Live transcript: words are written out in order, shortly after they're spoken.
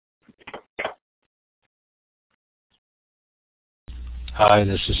Hi,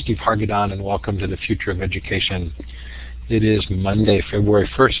 this is Steve Hargadon, and welcome to the Future of Education. It is Monday, February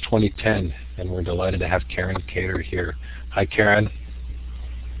 1st, 2010, and we're delighted to have Karen Cator here. Hi, Karen.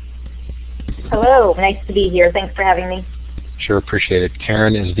 Hello, nice to be here. Thanks for having me. Sure, appreciate it.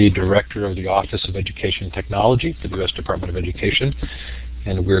 Karen is the Director of the Office of Education Technology for the U.S. Department of Education,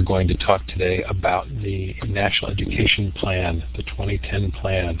 and we're going to talk today about the National Education Plan, the 2010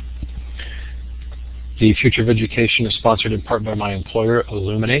 plan. The Future of Education is sponsored in part by my employer,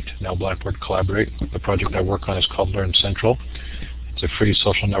 Illuminate, now Blackboard Collaborate. The project I work on is called Learn Central. It's a free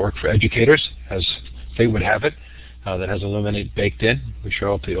social network for educators, as fate would have it, that has Illuminate baked in. We sure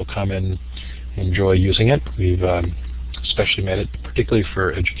hope that you'll come and enjoy using it. We've especially made it particularly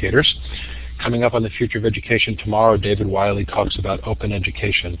for educators. Coming up on the Future of Education tomorrow, David Wiley talks about open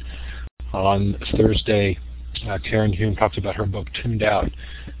education. On Thursday, Karen Hume talks about her book, Tuned Out,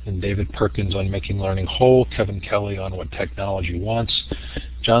 and David Perkins on making learning whole, Kevin Kelly on what technology wants.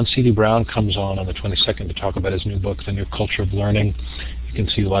 John C.D. Brown comes on the 22nd to talk about his new book, The New Culture of Learning. You can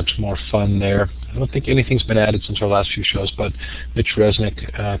see lots more fun there. I don't think anything's been added since our last few shows, but Mitch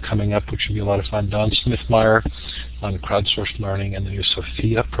Resnick coming up, which should be a lot of fun. Don Smithmeyer on crowdsourced learning and the new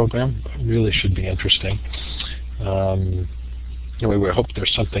Sophia program. Really should be interesting. Anyway, we hope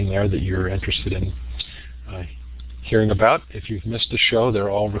there's something there that you're interested in hearing about. If you've missed the show, they're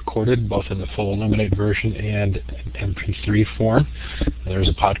all recorded, both in the full Illuminate version and MP3 form. There's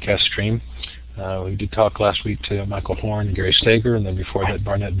a podcast stream. We did talk last week to Michael Horn, Gary Stager, and then before that,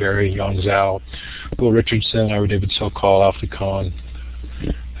 Barnett Berry, Yong Zhao, Will Richardson, Ira David Sokol, Alfie Cohn.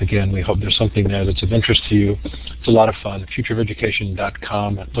 Again, we hope there's something there that's of interest to you. It's a lot of fun.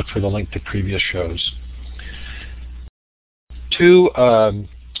 futureofeducation.com. Look for the link to previous shows. Two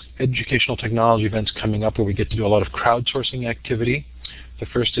educational technology events coming up where we get to do a lot of crowdsourcing activity. The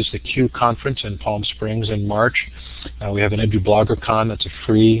first is the Q Conference in Palm Springs in March. We have an EduBloggerCon. That's a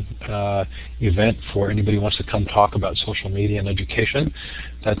free event for anybody who wants to come talk about social media and education.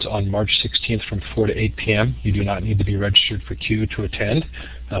 That's on March 16th from 4 to 8 p.m. You do not need to be registered for Q to attend.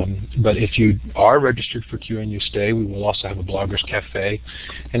 But if you are registered for Q and you stay, we will also have a Bloggers Cafe.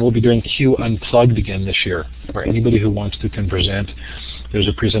 And we'll be doing Q Unplugged again this year, where anybody who wants to can present. There's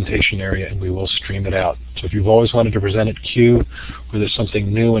a presentation area, and we will stream it out. So if you've always wanted to present at Q, where there's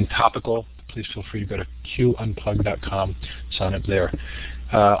something new and topical, please feel free to go to qunplugged.com, sign up there.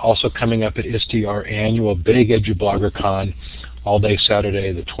 Also coming up at ISTE, our annual Big EduBloggerCon, all day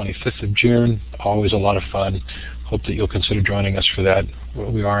Saturday, the 25th of June. Always a lot of fun. Hope that you'll consider joining us for that.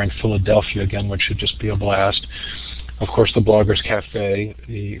 We are in Philadelphia again, which should just be a blast. Of course, the Bloggers Cafe,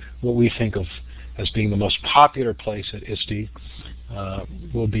 what we think of as being the most popular place at ISTE,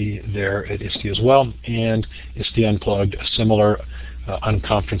 will be there at ISTE as well, and ISTE Unplugged, a similar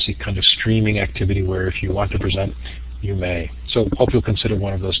unconferencey kind of streaming activity where if you want to present, you may. So hope you'll consider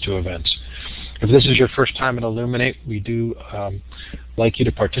one of those two events. If this is your first time at Illuminate, we do like you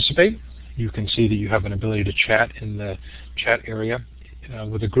to participate. You can see that you have an ability to chat in the chat area.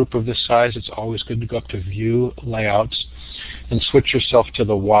 With a group of this size, it's always good to go up to View Layouts and switch yourself to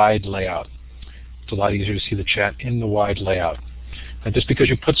the wide layout. It's a lot easier to see the chat in the wide layout. Now, just because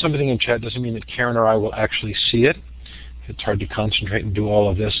you put something in chat doesn't mean that Karen or I will actually see it. It's hard to concentrate and do all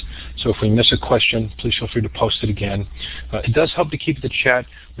of this. So if we miss a question, please feel free to post it again. It does help to keep the chat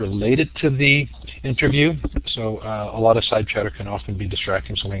related to the interview. So a lot of side chatter can often be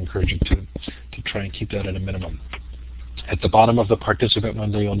distracting, so we encourage you to try and keep that at a minimum. At the bottom of the participant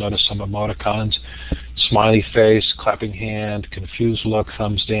window, you'll notice some emoticons: smiley face, clapping hand, confused look,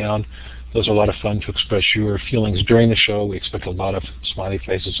 thumbs down. Those are a lot of fun to express your feelings during the show. We expect a lot of smiley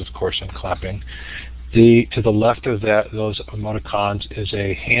faces, of course, and clapping. To the left of those emoticons is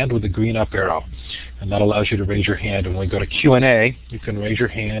a hand with a green up arrow, and that allows you to raise your hand. And when we go to Q&A, you can raise your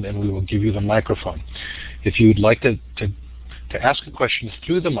hand, and we will give you the microphone. If you'd like to ask a question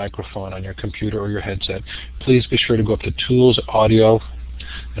through the microphone on your computer or your headset, please be sure to go up to Tools, Audio,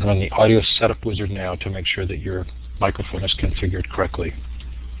 and run the Audio Setup Wizard now to make sure that your microphone is configured correctly.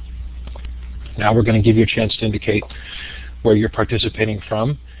 Now we're going to give you a chance to indicate where you're participating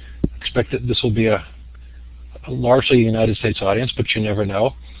from. Expect that this will be a largely United States audience, but you never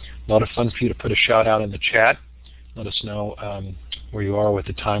know. A lot of fun for you to put a shout out in the chat. Let us know where you are, what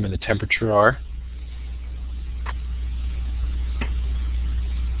the time and the temperature are.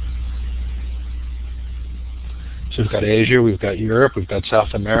 So we've got Asia, we've got Europe, we've got South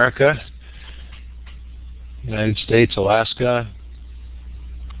America, United States, Alaska.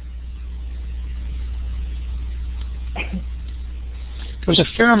 There was a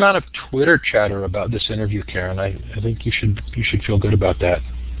fair amount of Twitter chatter about this interview, Karen. I think you should feel good about that.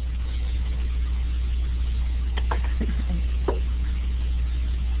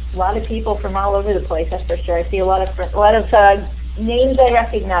 A lot of people from all over the place, that's for sure. I see a lot of names I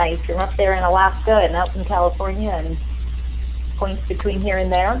recognize from up there in Alaska and out in California, and points between here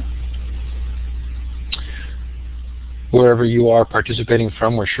and there. Wherever you are participating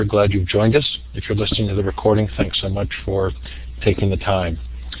from, we're sure glad you've joined us. If you're listening to the recording, thanks so much for taking the time.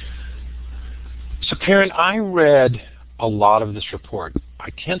 So Karen, I read a lot of this report. I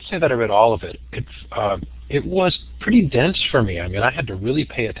can't say that I read all of it. It was pretty dense for me. I mean, I had to really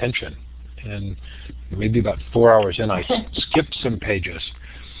pay attention. And maybe about 4 hours in, I skipped some pages.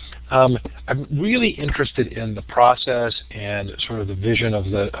 I'm really interested in the process and sort of the vision of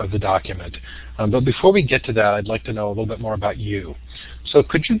the document. But before we get to that, I'd like to know a little bit more about you. So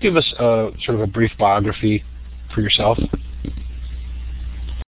could you give us sort of a brief biography for yourself?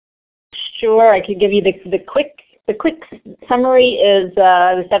 Sure, I could give you the quick summary. Is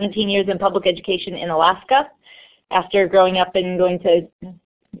I was 17 years in public education in Alaska. After growing up and going to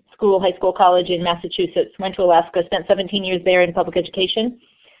high school, college in Massachusetts, went to Alaska, spent 17 years there in public education.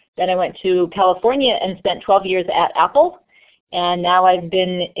 Then I went to California and spent 12 years at Apple, and now I've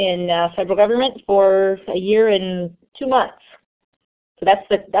been in federal government for a year and 2 months. So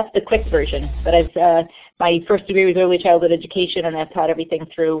that's the quick version. But my first degree was early childhood education, and I've taught everything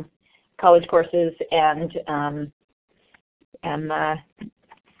through college courses, and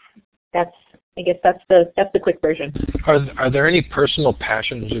that's the quick version. Are there any personal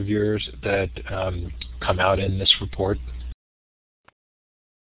passions of yours that come out in this report?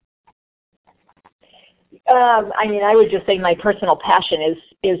 I would just say my personal passion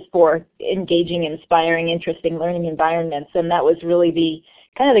is for engaging, inspiring, interesting learning environments, and that was really the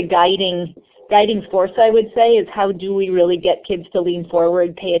guiding force, I would say, is how do we really get kids to lean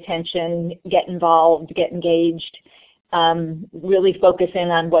forward, pay attention, get involved, get engaged, really focus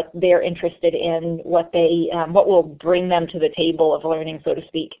in on what they're interested in, what will bring them to the table of learning, so to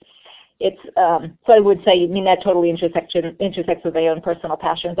speak. So I would say, that totally intersects with my own personal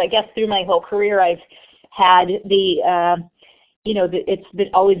passions. I guess through my whole career, I've had it's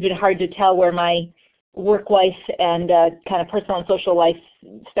always been hard to tell where my work life and kind of personal and social life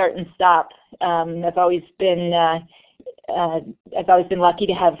start and stop. I've always been lucky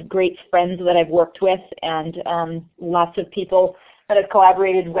to have great friends that I've worked with, and lots of people that I've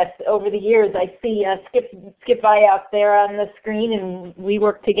collaborated with over the years. I see Skip by out there on the screen, and we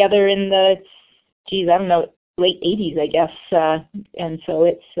worked together in the, late 80s, I guess. And so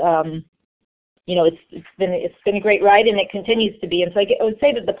it's been a great ride, and it continues to be. And so I would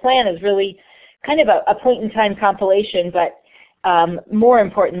say that the plan is really kind of a point-in-time compilation, but more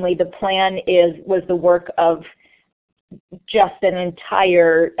importantly, the plan was the work of just an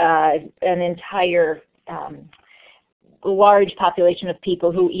entire large population of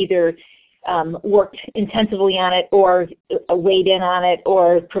people who either worked intensively on it, or weighed in on it,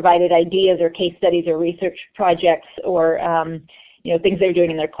 or provided ideas or case studies or research projects, or things they were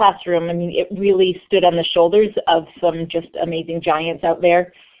doing in their classroom. It really stood on the shoulders of some just amazing giants out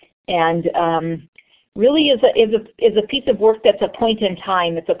there, and really is a piece of work that's a point in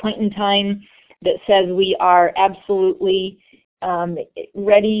time. It's a point in time that says we are absolutely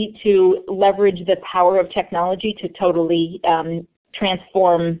ready to leverage the power of technology to totally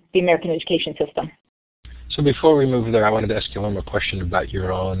transform the American education system. So before we move there, I wanted to ask you one more question about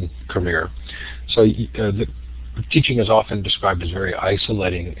your own career. So teaching is often described as a very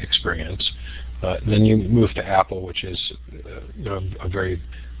isolating experience. Then you moved to Apple, which is a very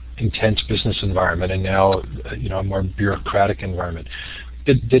intense business environment, and now a more bureaucratic environment.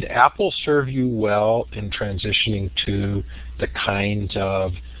 Did Apple serve you well in transitioning to the kinds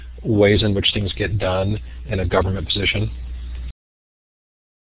of ways in which things get done in a government position?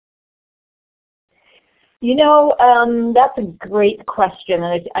 That's a great question,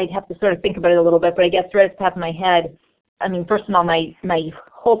 and I'd have to sort of think about it a little bit, but I guess right off the top of my head, first of all, my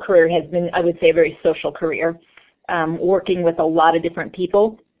whole career has been, I would say, a very social career, working with a lot of different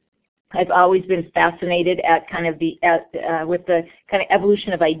people. I've always been fascinated at with the kind of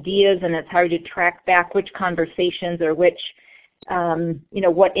evolution of ideas, and it's hard to track back which conversations or which,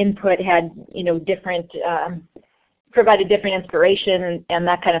 what input had, provided different inspiration and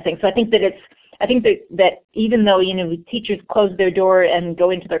that kind of thing. So I think that even though teachers close their door and go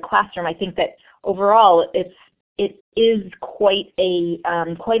into their classroom, I think that overall it is quite an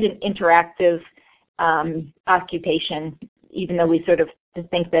interactive occupation, even though we sort of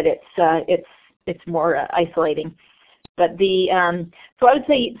think that it's more isolating. But so I would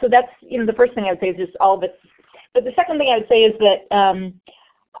say, so that's the first thing I would say is just all of it. But the second thing I would say is that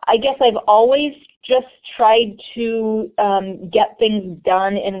I guess I've always just tried to get things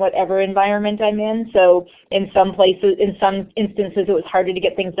done in whatever environment I'm in. So in some places, in some instances, it was harder to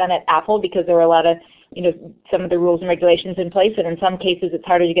get things done at Apple because there were a lot of, some of the rules and regulations in place. And in some cases, it's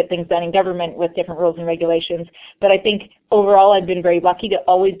harder to get things done in government with different rules and regulations. But I think overall, I've been very lucky to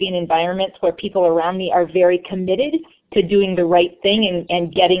always be in environments where people around me are very committed to doing the right thing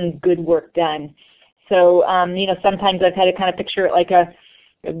and getting good work done. So, sometimes I've had to kind of picture it like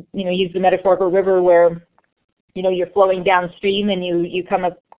use the metaphorical river where, you're flowing downstream and you come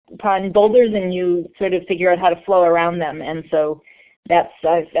upon boulders and you sort of figure out how to flow around them. And so that's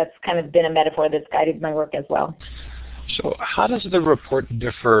kind of been a metaphor that's guided my work as well. So how does the report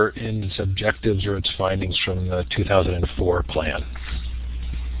differ in its objectives or its findings from the 2004 plan?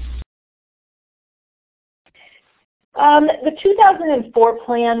 The 2004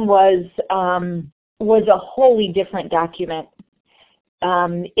 plan was a wholly different document.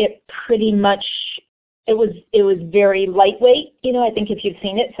 It was very lightweight. I think if you've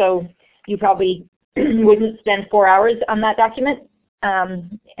seen it, so you probably wouldn't spend 4 hours on that document,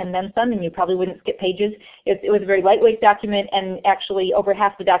 and then some, and you probably wouldn't skip pages. It was a very lightweight document, and actually over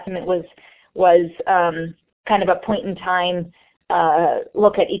half the document was kind of a point in time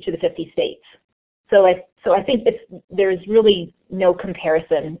look at each of the 50 states. So I think there's really no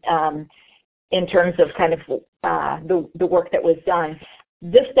comparison in terms of kind of the work that was done.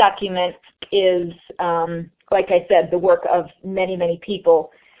 This document is, like I said, the work of many, many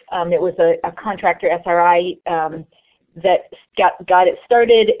people. It was a contractor, SRI, that got it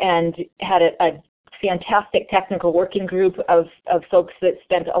started and had a fantastic technical working group of folks that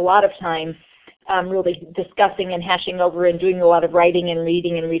spent a lot of time really discussing and hashing over and doing a lot of writing and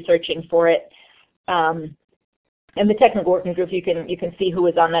reading and researching for it. And the technical working group, you can see who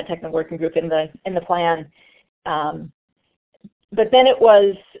was on that technical working group in the plan. But then it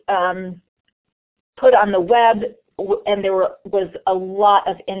was put on the web, and there was a lot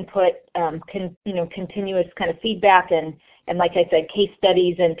of input, continuous kind of feedback, and like I said, case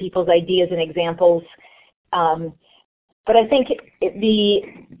studies and people's ideas and examples. But I think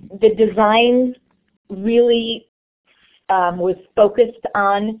the design really was focused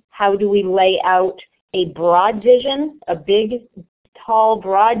on how do we lay out a broad vision, a big, tall,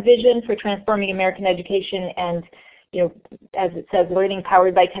 broad vision for transforming American education and, as it says, learning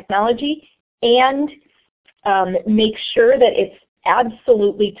powered by technology, and make sure that it's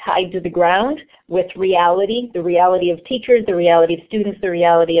absolutely tied to the ground with reality, the reality of teachers, the reality of students, the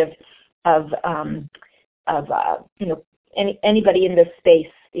reality of anybody in this space.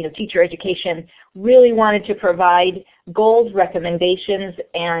 Teacher education really wanted to provide goals, recommendations,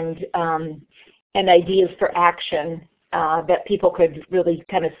 and ideas for action that people could really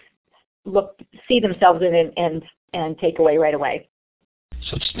kind of see themselves in and take away right away.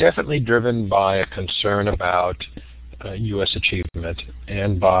 So it's definitely driven by a concern about U.S. achievement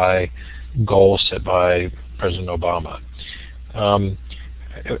and by goals set by President Obama.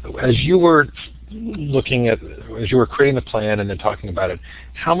 As you were creating the plan and then talking about it,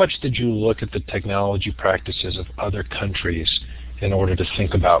 how much did you look at the technology practices of other countries in order to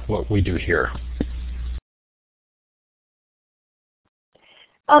think about what we do here?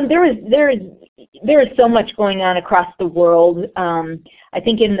 There is so much going on across the world. I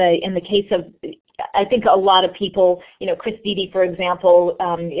think in the case of, I think a lot of people, Chris Dede, for example,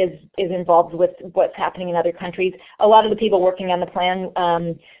 is involved with what's happening in other countries. A lot of the people working on the plan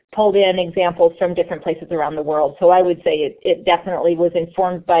pulled in examples from different places around the world. So I would say it definitely was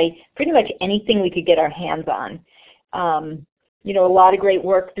informed by pretty much anything we could get our hands on. A lot of great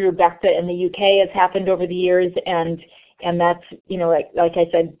work through BECTA in the UK has happened over the years, and that's, like I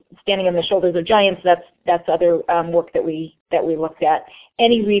said, standing on the shoulders of giants. That's other work that we looked at.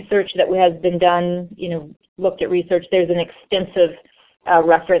 Any research that has been done, looked at research. There's an extensive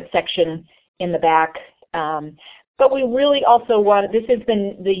reference section in the back. But we really also wanted, this has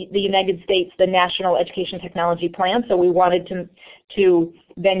been the United States, the National Education Technology Plan, so we wanted to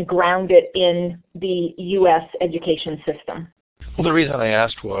then ground it in the U.S. education system. Well, the reason I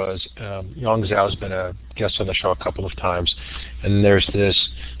asked was Yong Zhao has been a guest on the show a couple of times, and there's this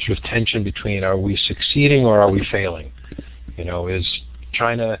sort of tension between are we succeeding or are we failing? Is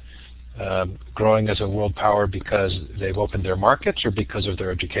China growing as a world power because they've opened their markets or because of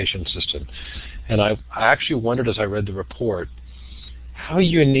their education system? And I actually wondered as I read the report, how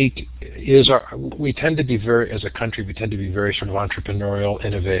unique is we tend to be as a country, we tend to be very sort of entrepreneurial,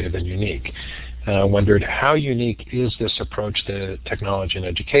 innovative, and unique. And I wondered how unique is this approach to technology and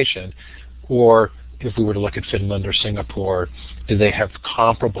education, or if we were to look at Finland or Singapore, do they have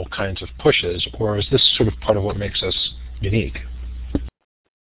comparable kinds of pushes, or is this sort of part of what makes us unique?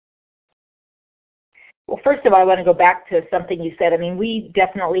 first of all, I want to go back to something you said. I mean, we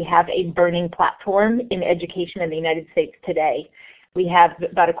definitely have a burning platform in education in the United States today. We have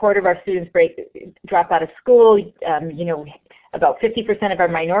about a quarter of our students drop out of school. About 50% of our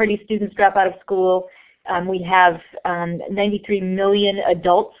minority students drop out of school. We have 93 million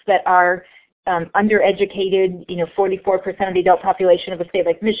adults that are undereducated. 44% of the adult population of a state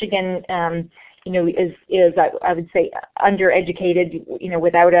like Michigan, is I would say undereducated.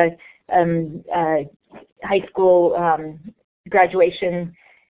 Without a high school graduation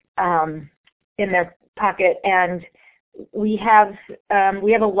in their pocket, and we have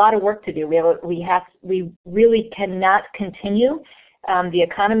a lot of work to do. We really cannot continue. The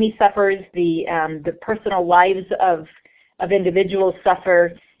economy suffers. The personal lives of individuals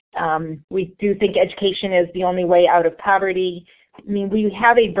suffer. We do think education is the only way out of poverty. I mean, we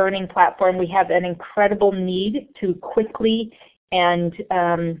have a burning platform. We have an incredible need to quickly and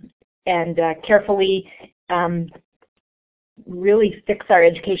carefully really fix our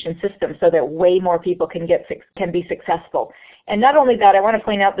education system so that way more people can be successful. And not only that, I want to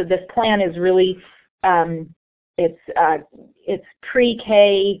point out that this plan is really it's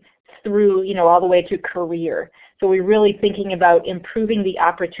pre-K through all the way to career. So we're really thinking about improving the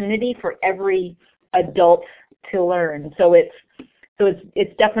opportunity for every adult to learn. So it's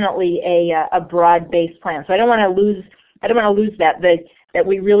definitely a broad-based plan. So I don't want to lose that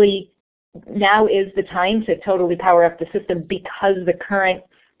we really, now is the time to totally power up the system, because in the current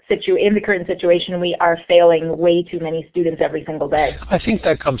situation we are failing way too many students every single day. I think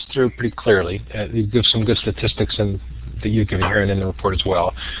that comes through pretty clearly. You give some good statistics that you've given here and in the report as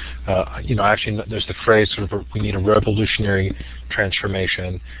well. Actually, there's the phrase sort of we need a revolutionary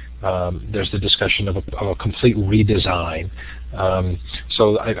transformation. There's the discussion of a complete redesign.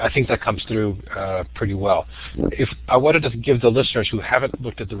 So I think that comes through pretty well. If I wanted to give the listeners who haven't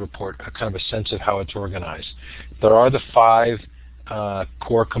looked at the report a kind of a sense of how it's organized, there are the 5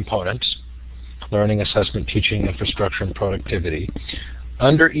 core components: learning, assessment, teaching, infrastructure, and productivity.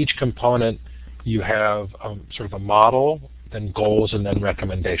 Under each component, you have sort of a model, then goals, and then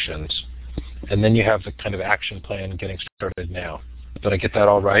recommendations. And then you have the kind of action plan getting started now. Did I get that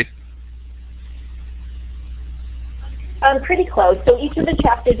all right? Pretty close. So each of the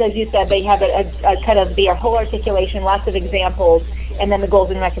chapters, as you said, they have a kind of their whole articulation, lots of examples, and then the goals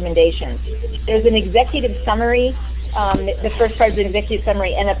and recommendations. There's an executive summary. The first part is an executive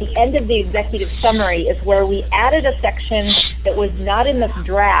summary, and at the end of the executive summary is where we added a section that was not in the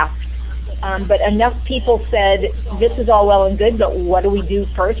draft, but enough people said, this is all well and good, but what do we do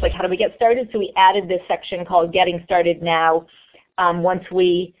first? Like, how do we get started? So we added this section called Getting Started Now once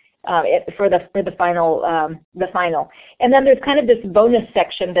we for the final. And then there's kind of this bonus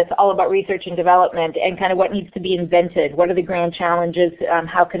section that's all about research and development and kind of what needs to be invented. What are the grand challenges?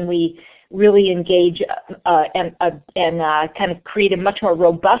 How can we really engage and kind of create a much more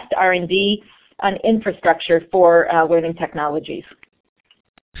robust R&D on infrastructure for learning technologies.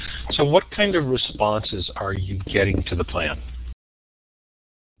 So what kind of responses are you getting to the plan?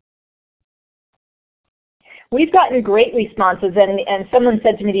 We've gotten great responses, and someone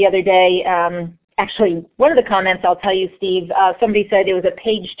said to me the other day, actually one of the comments, I'll tell you, Steve, somebody said it was a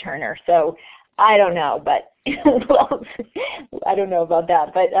page turner, so I don't know, but well, I don't know about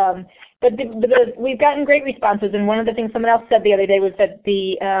that. But we've gotten great responses, and one of the things someone else said the other day was that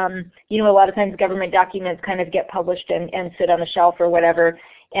a lot of times government documents kind of get published and sit on a shelf or whatever,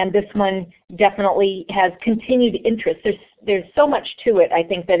 and this one definitely has continued interest. There's so much to it, I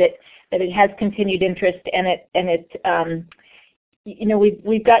think, that it has continued interest, and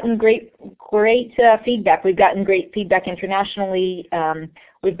we've gotten great feedback. We've gotten great feedback internationally.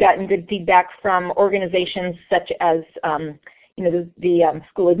 We've gotten good feedback from organizations such as the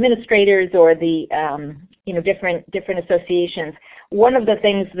school administrators or the different associations. One of the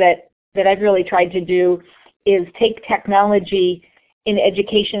things that I've really tried to do is take technology in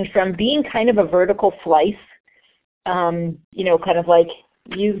education from being kind of a vertical slice, kind of like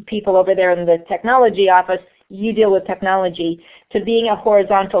you people over there in the technology office, you deal with technology, to being a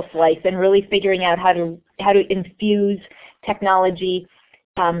horizontal slice and really figuring out how to infuse technology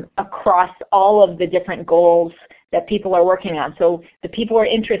across all of the different goals that people are working on. So the people are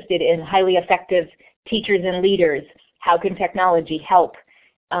interested in highly effective teachers and leaders. How can technology help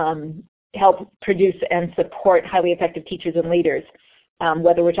produce and support highly effective teachers and leaders?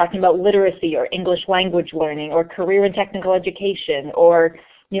 Whether we're talking about literacy or English language learning or career and technical education or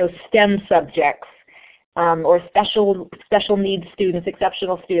STEM subjects or special needs students,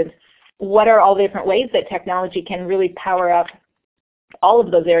 exceptional students. What are all the different ways that technology can really power up all of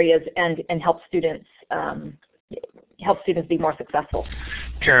those areas and help students help students be more successful.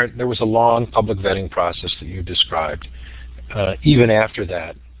 Karen, there was a long public vetting process that you described. Even after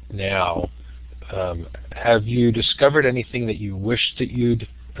that, now, have you discovered anything that you wished that you'd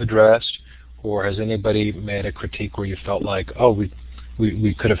addressed, or has anybody made a critique where you felt like, oh,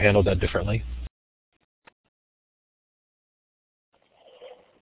 we could have handled that differently?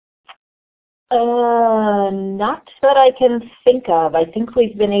 Not that I can think of. I think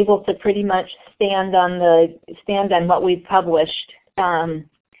we've been able to pretty much stand on what we've published. There's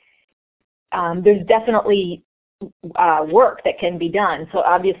definitely work that can be done. So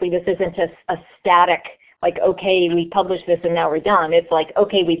obviously this isn't a static, like, okay, we published this and now we're done. It's like,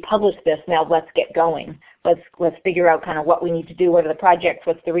 okay, we published this, now let's get going. Let's figure out kind of what we need to do. What are the projects?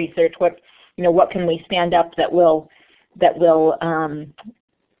 What's the research? What can we stand up that will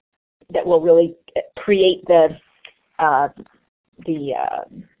really create the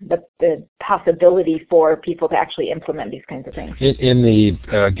possibility for people to actually implement these kinds of things. In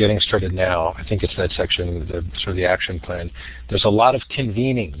the Getting Started Now, I think it's that section, the action plan, there's a lot of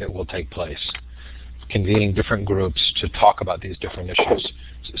convening that will take place, convening different groups to talk about these different issues.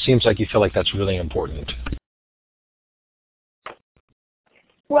 It seems like you feel like that's really important.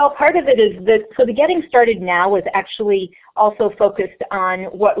 Well, part of it is that, so the Getting Started Now is actually also focused on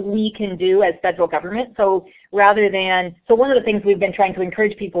what we can do as federal government. So one of the things we've been trying to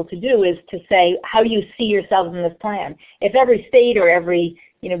encourage people to do is to say, how do you see yourselves in this plan? If every state or every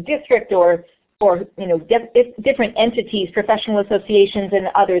district or different entities, professional associations and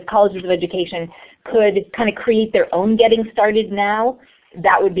others, colleges of education, could kind of create their own Getting Started Now,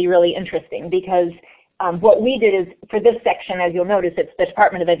 that would be really interesting, because what we did is, for this section, as you'll notice, it's the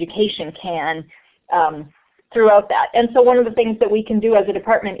Department of Education can throughout that. And so one of the things that we can do as a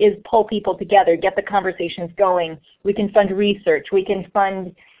department is pull people together, get the conversations going. We can fund research. We can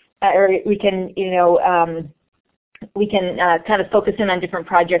fund, we can kind of focus in on different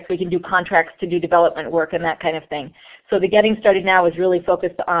projects. We can do contracts to do development work and that kind of thing. So the Getting Started Now is really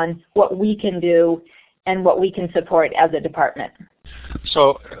focused on what we can do and what we can support as a department.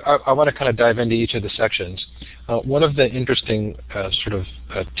 So I want to kind of dive into each of the sections. One of the interesting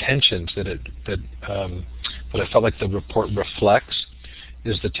tensions that I felt like the report reflects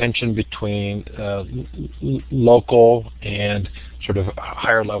is the tension between local and sort of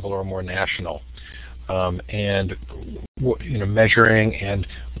higher level or more national, and measuring, and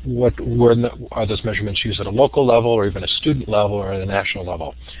are those measurements used at a local level or even a student level or at a national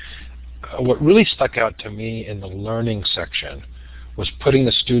level. What really stuck out to me in the learning section was putting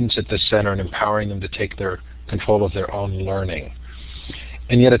the students at the center and empowering them to take their control of their own learning.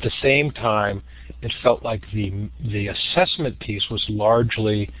 And yet at the same time, it felt like the assessment piece was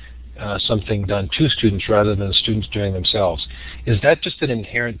largely something done to students rather than the students doing themselves. Is that just an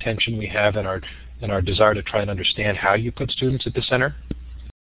inherent tension we have in our desire to try and understand how you put students at the center?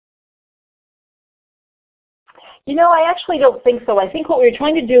 I actually don't think so. I think what we were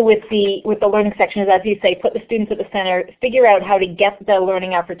trying to do with the learning section is, as you say, put the students at the center, figure out how to get the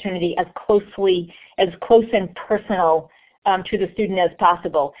learning opportunity as close and personal to the student as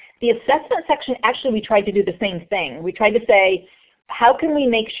possible. The assessment section, actually, we tried to do the same thing. We tried to say, how can we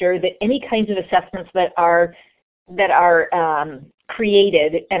make sure that any kinds of assessments that are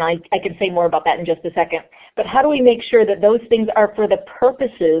created, and I can say more about that in just a second, but how do we make sure that those things are for the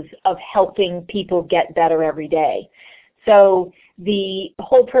purposes of helping people get better every day? So the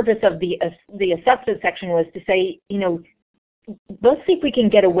whole purpose of the assessment section was to say, let's see if we can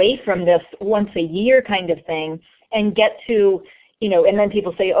get away from this once a year kind of thing and get to, and then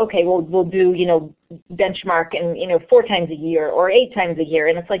people say, okay, well, we'll do, benchmark and, 4 times a year or 8 times a year.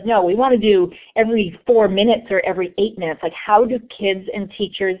 And it's like, no, we want to do every 4 minutes or every 8 minutes. Like, how do kids and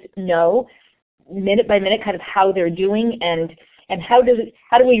teachers know minute by minute kind of how they're doing, and how do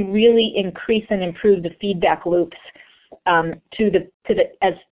we really increase and improve the feedback loops as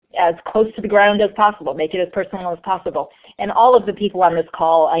close to the ground as possible, make it as personal as possible. And all of the people on this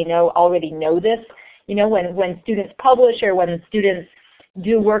call I know already know this. When students publish or when students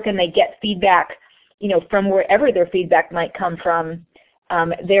do work and they get feedback, from wherever their feedback might come from,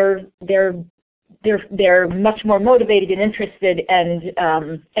 they're much more motivated and interested and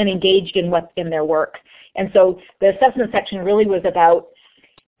engaged in their work. And so the assessment section really was about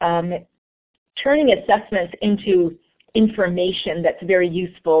turning assessments into information that's very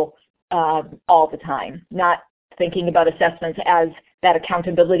useful all the time, not thinking about assessments as that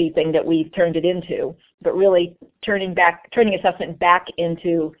accountability thing that we've turned it into, but really turning assessment back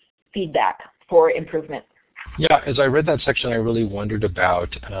into feedback for improvement. Yeah, as I read that section, I really wondered about,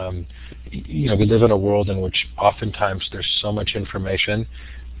 we live in a world in which oftentimes there's so much information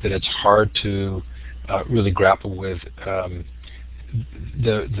that it's hard to really grapple with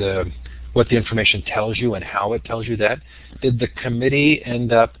what the information tells you and how it tells you that. Did the committee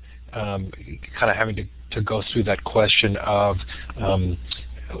end up kind of having to go through that question of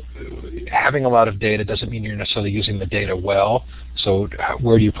having a lot of data doesn't mean you're necessarily using the data well, so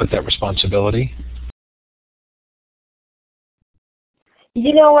where do you put that responsibility?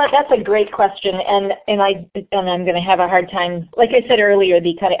 You know what? That's a great question, and I'm going to have a hard time. Like I said earlier,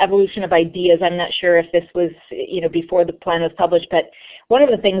 the kind of evolution of ideas. I'm not sure if this was before the plan was published, but one of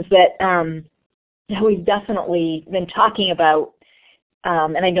the things that we've definitely been talking about,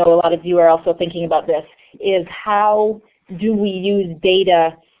 and I know a lot of you are also thinking about this, is how do we use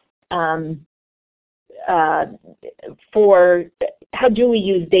data to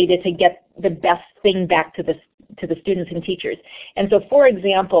get the best thing back to the students and teachers. And so, for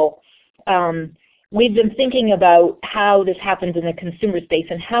example, we've been thinking about how this happens in the consumer space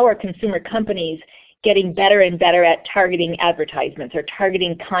and how are consumer companies getting better and better at targeting advertisements or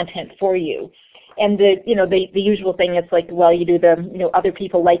targeting content for you. And the usual thing is like, well, you do the other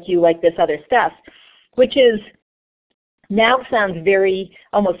people like you like this other stuff, which is now sounds very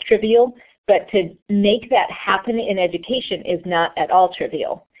almost trivial, but to make that happen in education is not at all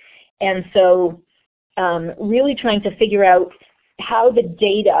trivial. And so really trying to figure out how the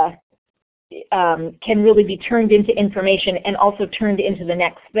data can really be turned into information and also turned into the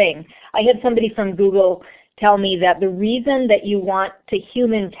next thing. I had somebody from Google tell me that the reason that you want to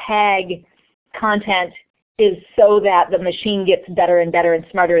human tag content is so that the machine gets better and better and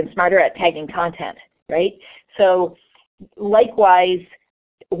smarter at tagging content, right? So likewise,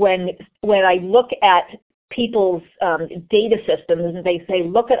 when I look at people's data systems, and they say,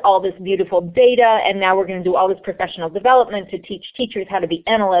 look at all this beautiful data, and now we're going to do all this professional development to teach teachers how to be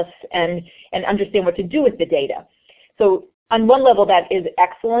analysts and understand what to do with the data. So on one level, that is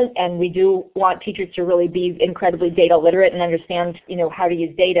excellent, and we do want teachers to really be incredibly data literate and understand, how to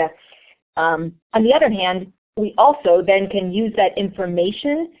use data. On the other hand, we also then can use that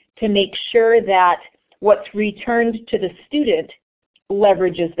information to make sure that what's returned to the student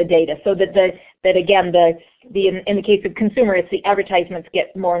leverages the data, so that again, in the case of consumer, it's the advertisements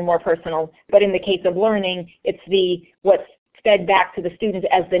get more and more personal, but in the case of learning, it's what's fed back to the students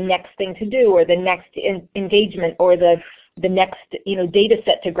as the next thing to do, or the next engagement, or the next data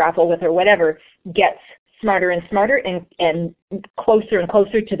set to grapple with, or whatever, gets smarter and smarter and closer and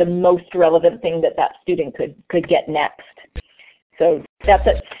closer to the most relevant thing that student could get next. So that's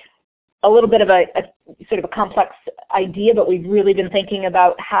a little bit of a sort of a complex idea, but we've really been thinking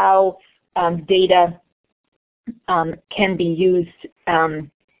about how data can be used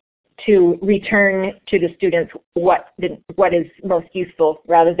to return to the students what is most useful,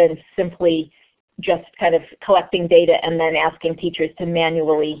 rather than simply just kind of collecting data and then asking teachers to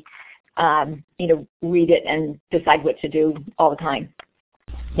manually read it and decide what to do all the time.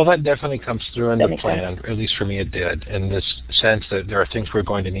 Well, that definitely comes through in the plan, or at least for me it did, in this sense that there are things we're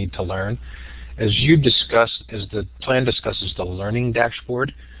going to need to learn. As the plan discusses the learning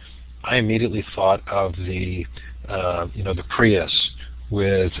dashboard, I immediately thought of the Prius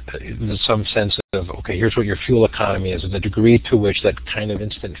with some sense of, okay, here's what your fuel economy is, and the degree to which that kind of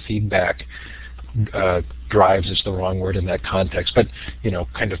instant feedback drives is the wrong word in that context, but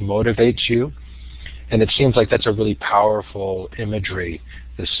kind of motivates you. And it seems like that's a really powerful imagery,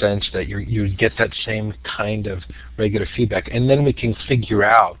 the sense that you get that same kind of regular feedback, and then we can figure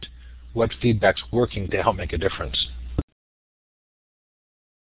out what feedback's working to help make a difference.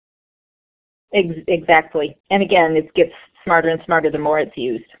 Exactly. And again, it gets smarter and smarter the more it's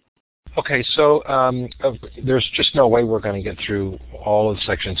used. Okay, so there's just no way we're going to get through all of the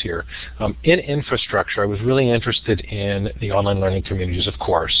sections here. In infrastructure, I was really interested in the online learning communities, of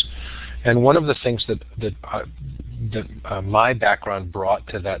course. And one of the things that my background brought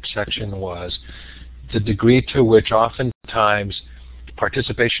to that section was the degree to which oftentimes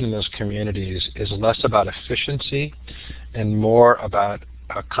participation in those communities is less about efficiency and more about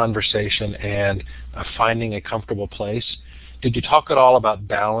a conversation and finding a comfortable place. Did you talk at all about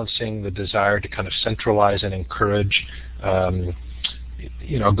balancing the desire to kind of centralize and encourage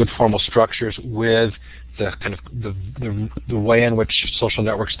good formal structures with the kind of the way in which social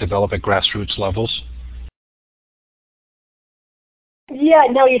networks develop at grassroots levels? Yeah,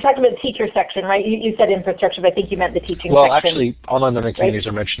 no, you're talking about the teacher section, right? You said infrastructure, but I think you meant the teaching section. Well, actually, online learning communities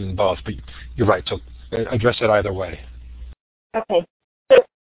are mentioned in both, but you're right, so address it either way. Okay.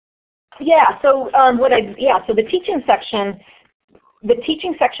 So the teaching section, the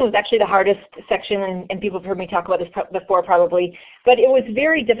teaching section was actually the hardest section, and people have heard me talk about this before probably, but it was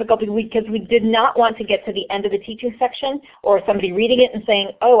very difficult because we did not want to get to the end of the teaching section or somebody reading it and saying,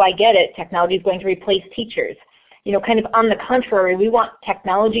 oh, I get it, technology is going to replace teachers. Kind of on the contrary, we want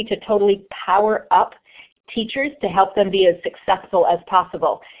technology to totally power up teachers to help them be as successful as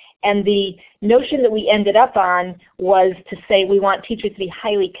possible. And the notion that we ended up on was to say we want teachers to be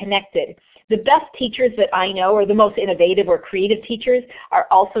highly connected. The best teachers that I know, or the most innovative or creative teachers, are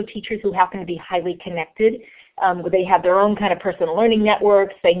also teachers who happen to be highly connected. They have their own kind of personal learning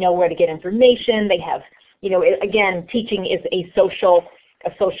networks. They know where to get information. They have, again, teaching is a social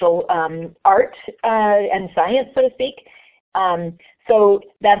art and science, so to speak. So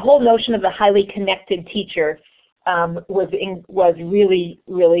that whole notion of the highly connected teacher was really,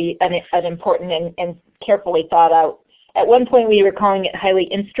 really an important and carefully thought out. At one point we were calling it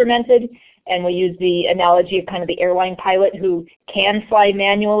highly instrumented, and we use the analogy of kind of the airline pilot who can fly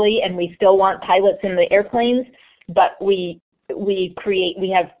manually, and we still want pilots in the airplanes, but we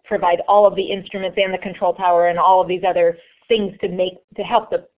provide all of the instruments and the control tower and all of these other things to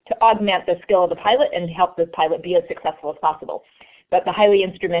augment the skill of the pilot and help the pilot be as successful as possible. But the highly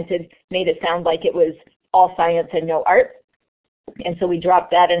instrumented made it sound like it was all science and no art, and so we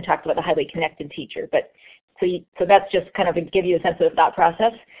dropped that and talked about the highly connected teacher. But so that's just kind of to give you a sense of the thought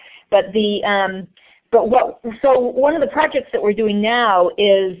process. But so one of the projects that we're doing now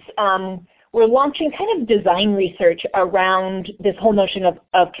is we're launching kind of design research around this whole notion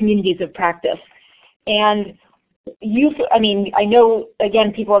of communities of practice. And I know,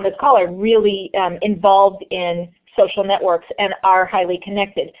 again, people on this call are really involved in social networks and are highly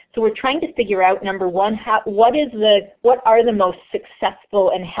connected. So we're trying to figure out, number one, what are the most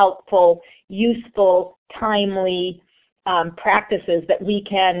successful and helpful, useful, timely practices that we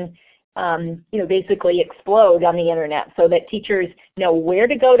can basically explode on the internet so that teachers know where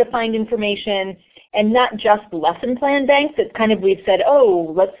to go to find information, and not just lesson plan banks. It's kind of, we've said,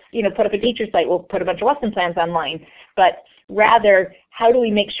 oh, let's put up a teacher site, we'll put a bunch of lesson plans online. But rather, how do we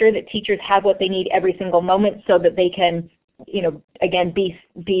make sure that teachers have what they need every single moment so that they can, again, be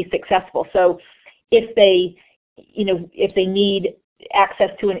successful? So if they need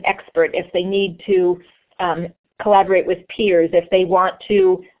access to an expert, if they need to collaborate with peers, if they want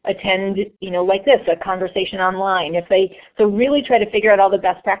to attend, like this, a conversation online, so really try to figure out all the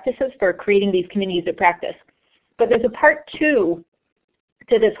best practices for creating these communities of practice. But there's a part two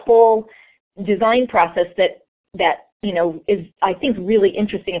to this whole design process that is, I think, really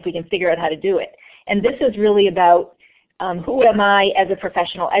interesting if we can figure out how to do it. And this is really about who am I as a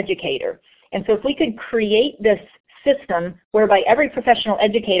professional educator? And so if we could create this system whereby every professional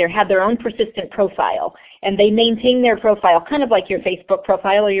educator had their own persistent profile, and they maintain their profile, kind of like your Facebook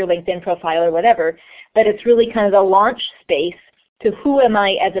profile or your LinkedIn profile or whatever, but it's really kind of the launch space to who am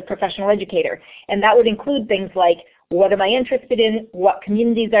I as a professional educator. And that would include things like, what am I interested in? What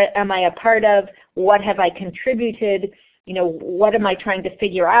communities am I a part of? What have I contributed? What am I trying to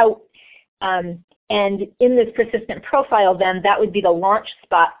figure out? And in this persistent profile, then, that would be the launch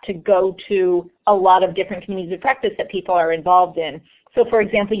spot to go to a lot of different communities of practice that people are involved in. So for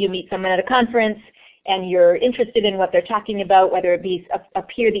example, you meet someone at a conference and you're interested in what they're talking about, whether it be a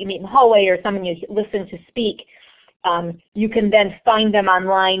peer that you meet in the hallway or someone you listen to speak. You can then find them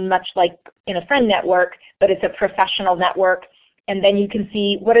online, much like in a friend network, but it's a professional network. And then you can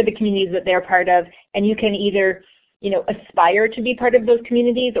see what are the communities that they're part of, and you can either aspire to be part of those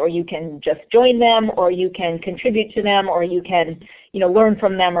communities, or you can just join them, or you can contribute to them, or you can learn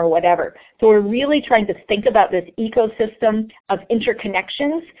from them, or whatever. So we're really trying to think about this ecosystem of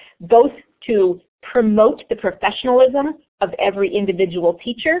interconnections, both to promote the professionalism of every individual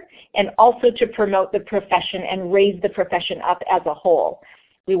teacher, and also to promote the profession and raise the profession up as a whole.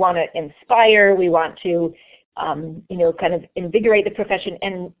 We want to inspire, we want to kind of invigorate the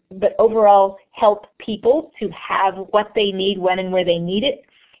profession, but overall help people to have what they need when and where they need it,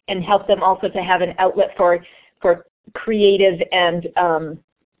 and help them also to have an outlet for creative and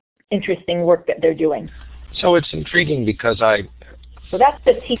interesting work that they're doing. So it's intriguing because So that's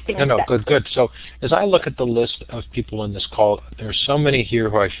the teaching. Good. So as I look at the list of people in this call, there's so many here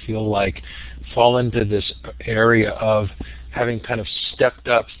who I feel like fall into this area of having kind of stepped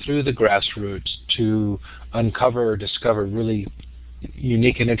up through the grassroots to uncover or discover really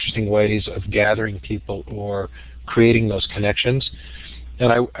unique and interesting ways of gathering people or creating those connections.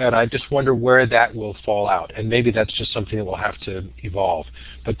 And I just wonder where that will fall out. And maybe that's just something that will have to evolve.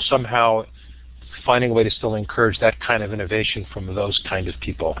 But somehow finding a way to still encourage that kind of innovation from those kind of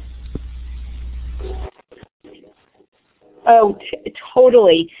people. Oh,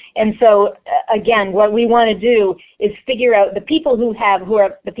 totally. And so again, what we want to do is figure out the people who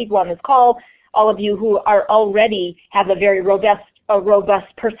are the people on this call, all of you who are already have a very robust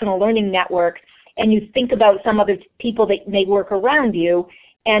personal learning network, and you think about some other people that may work around you,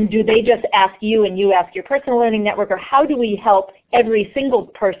 and do they just ask you and you ask your personal learning network, or how do we help every single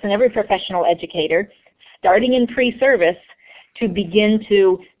person, every professional educator, starting in pre-service, to begin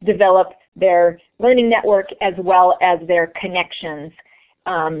to develop their learning network as well as their connections,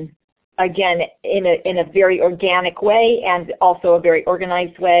 again, in a very organic way and also a very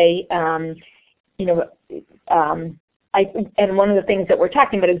organized way. And one of the things that we're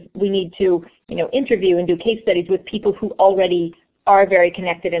talking about is we need to interview and do case studies with people who already are very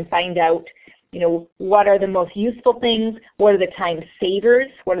connected and find out what are the most useful things, what are the time savers,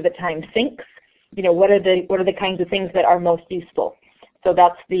 what are the time sinks, what are the kinds of things that are most useful. So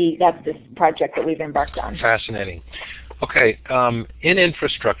that's this project that we've embarked on. Fascinating. Okay, in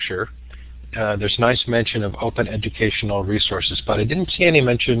infrastructure, there's nice mention of open educational resources, but I didn't see any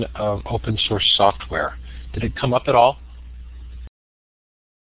mention of open source software. Did it come up at all?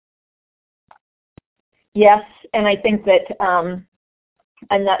 Yes, and I think that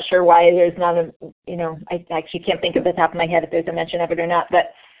I'm not sure why there's not I actually can't think of the top of my head if there's a mention of it or not,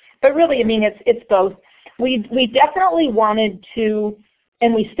 but really, I mean, it's both. We definitely wanted to,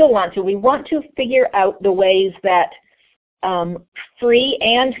 and we still want to, we want to figure out the ways that free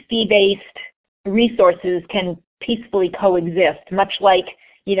and fee-based resources can peacefully coexist, much like,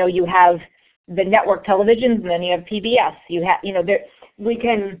 you have the network televisions and then you have PBS. We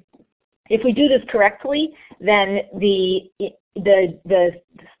can, if we do this correctly, then the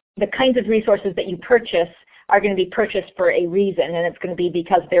kinds of resources that you purchase are going to be purchased for a reason, and it's going to be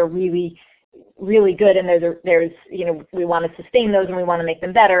because they're really, really good, and there's we want to sustain those and we want to make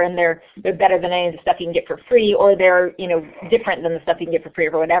them better, and they're better than any of the stuff you can get for free, or they're different than the stuff you can get for free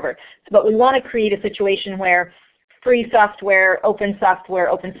or whatever. But we want to create a situation where free software, open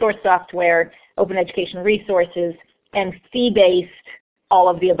source software, open education resources, and fee-based, all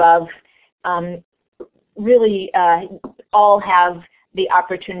of the above, really all have the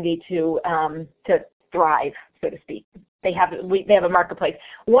opportunity to thrive, so to speak. They have a marketplace.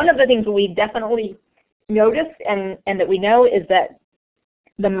 One of the things that we definitely noticed and that we know is that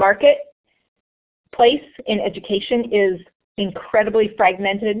the marketplace in education is incredibly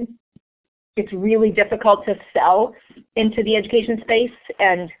fragmented. It's really difficult to sell into the education space,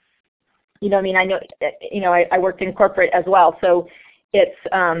 and I know I worked in corporate as well, so it's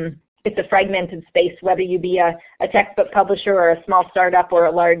a fragmented space, whether you be a textbook publisher or a small startup or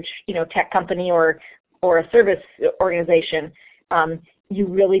a large tech company or a service organization. You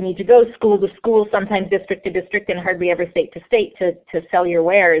really need to go school to school, sometimes district to district, and hardly ever state to state to sell your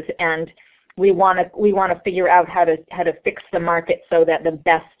wares. And we want to figure out how to fix the market so that the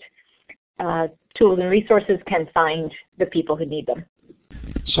best tools and resources can find the people who need them.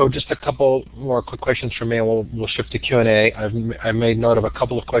 So just a couple more quick questions from me, and we'll shift to Q&A. I made note of a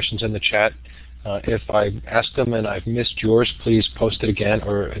couple of questions in the chat. If I asked them and I've missed yours, please post it again,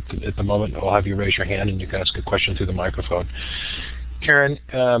 or at the moment I'll have you raise your hand and you can ask a question through the microphone. Karen,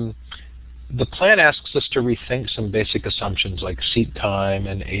 the plan asks us to rethink some basic assumptions like seat time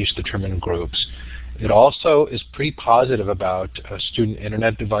and age-determined groups. It also is pretty positive about student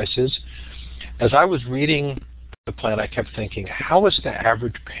internet devices. As I was reading the plan, I kept thinking, how is the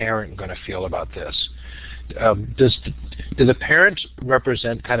average parent going to feel about this? Do the parents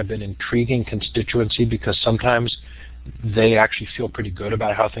represent kind of an intriguing constituency because sometimes they actually feel pretty good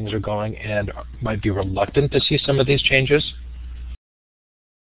about how things are going and might be reluctant to see some of these changes?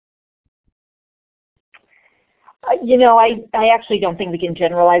 I actually don't think we can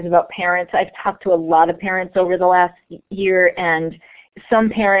generalize about parents. I've talked to a lot of parents over the last year, and some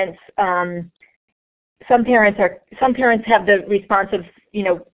parents have the response of,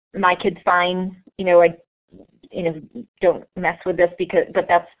 my kid's fine, don't mess with this, but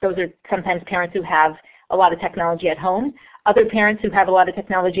those are sometimes parents who have a lot of technology at home. Other parents who have a lot of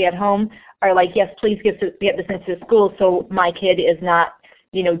technology at home are like, yes, please get this into school so my kid is not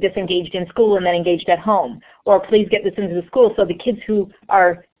disengaged in school and then engaged at home. Or please get this into the school so the kids who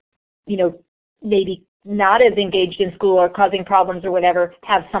are maybe not as engaged in school or causing problems or whatever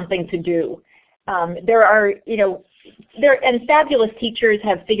have something to do. And fabulous teachers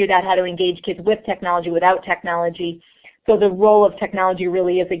have figured out how to engage kids with technology, without technology. So the role of technology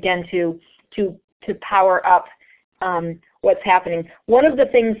really is, again, to power up what's happening. One of the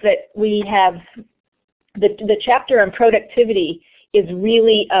things that we have, the chapter on productivity is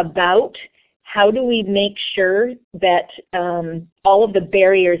really about how do we make sure that all of the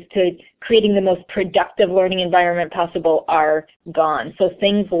barriers to creating the most productive learning environment possible are gone? So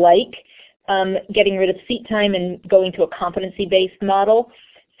things like getting rid of seat time and going to a competency-based model,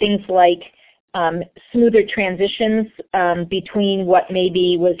 things like smoother transitions between what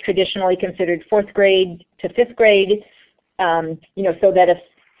maybe was traditionally considered 4th grade to 5th grade, so that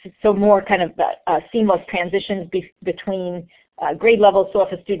so more kind of seamless transitions between grade levels. So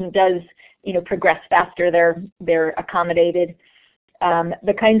if a student does, progress faster, they're accommodated.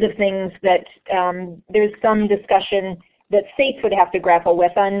 The kinds of things that there's some discussion that states would have to grapple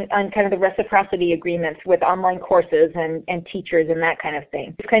with on kind of the reciprocity agreements with online courses and teachers and that kind of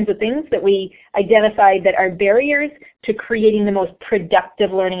thing. The kinds of things that we identified that are barriers to creating the most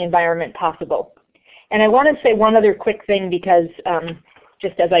productive learning environment possible. And I want to say one other quick thing, because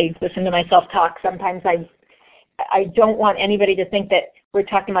just as I listen to myself talk, sometimes I don't want anybody to think that we're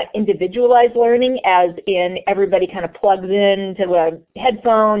talking about individualized learning as in everybody kind of plugs into a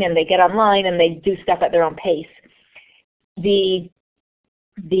headphone and they get online and they do stuff at their own pace. On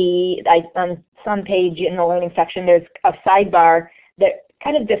some page in the learning section, there's a sidebar that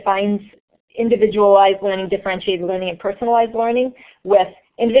kind of defines individualized learning, differentiated learning, and personalized learning, with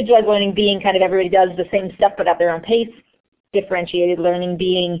individualized learning being kind of everybody does the same stuff but at their own pace, differentiated learning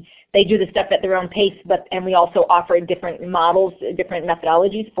being they do the stuff at their own pace, and we also offer different models, different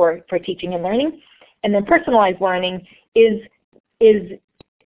methodologies for teaching and learning. And then personalized learning is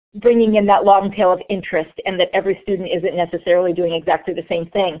bringing in that long tail of interest, and that every student isn't necessarily doing exactly the same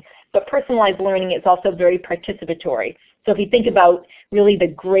thing. But personalized learning is also very participatory. So if you think about really the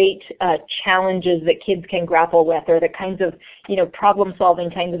great challenges that kids can grapple with, or the kinds of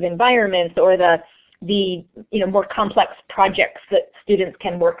problem-solving kinds of environments, or the more complex projects that students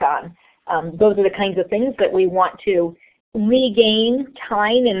can work on, those are the kinds of things that we want to regain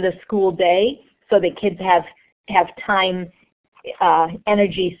time in the school day, so that kids have time,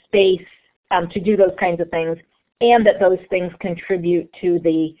 energy, space to do those kinds of things, and that those things contribute to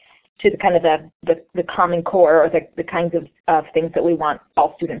the kind of the common core, or the kinds of things that we want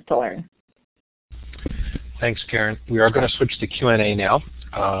all students to learn. Thanks, Karen. We are going to switch to Q&A now.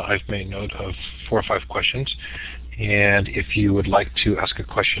 I've made note of 4 or 5 questions, and if you would like to ask a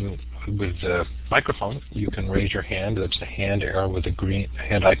question with the microphone, you can raise your hand. That's the hand arrow with the green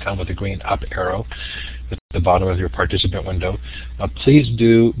hand icon with the green up arrow at the bottom of your participant window. Please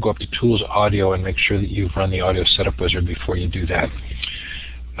do go up to Tools Audio and make sure that you've run the audio setup wizard before you do that.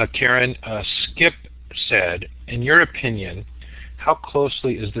 Karen, Skip said, in your opinion, how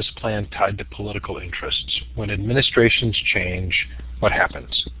closely is this plan tied to political interests? When administrations change, what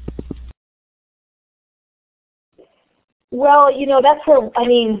happens? Well,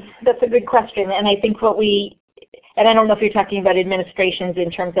 that's a good question, and I think and I don't know if you're talking about administrations in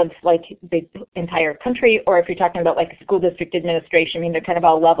terms of like the entire country, or if you're talking about like a school district administration. They're kind of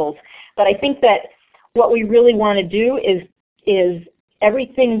all levels. But I think that what we really want to do is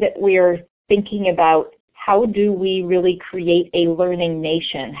everything that we're thinking about, how do we really create a learning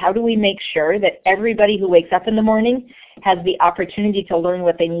nation? How do we make sure that everybody who wakes up in the morning has the opportunity to learn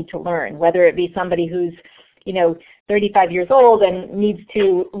what they need to learn, whether it be somebody who's 35 years old and needs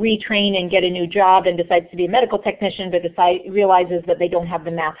to retrain and get a new job and decides to be a medical technician, but realizes that they don't have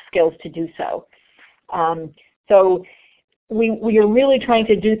the math skills to do so. So we are really trying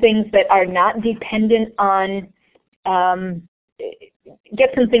to do things that are not dependent on get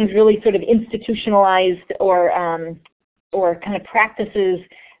some things really sort of institutionalized, or kind of practices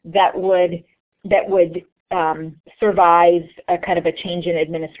that would survive a kind of a change in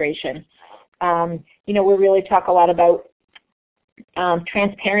administration. We really talk a lot about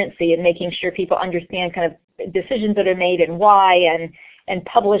transparency and making sure people understand kind of decisions that are made and why, and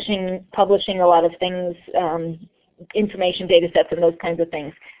publishing a lot of things, information, data sets, and those kinds of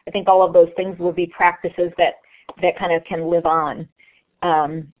things. I think all of those things will be practices that kind of can live on.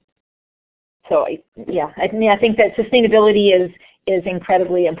 I think that sustainability is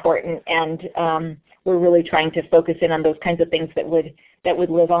incredibly important, and we're really trying to focus in on those kinds of things that would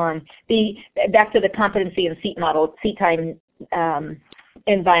live on. Back to the competency and seat time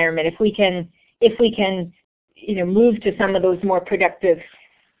environment. If we can move to some of those more productive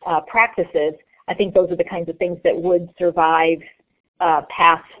practices, I think those are the kinds of things that would survive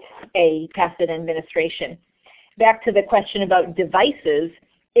past an administration. Back to the question about devices,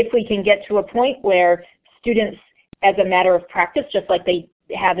 if we can get to a point where students, as a matter of practice, just like they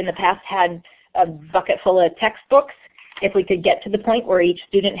have in the past had a bucket full of textbooks, if we could get to the point where each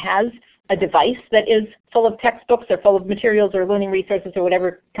student has a device that is full of textbooks or full of materials or learning resources or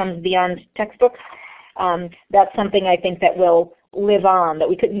whatever comes beyond textbooks, that's something I think that will live on, that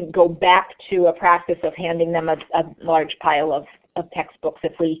we couldn't go back to a practice of handing them a large pile of textbooks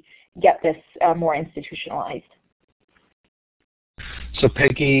if we get this more institutionalized. So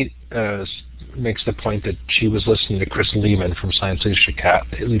Peggy makes the point that she was listening to Chris Lehman from Science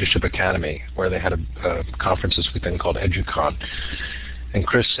Leadership Academy, where they had a conference this weekend called EduCon. And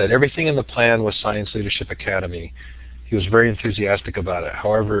Chris said, everything in the plan was Science Leadership Academy. He was very enthusiastic about it.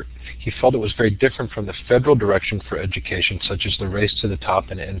 However, he felt it was very different from the federal direction for education, such as the Race to the Top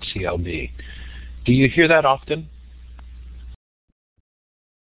and NCLB. Do you hear that often?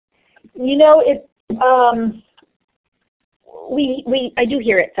 You know, I do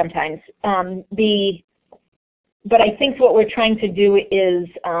hear it sometimes. But I think what we're trying to do is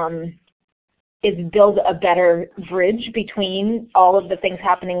build a better bridge between all of the things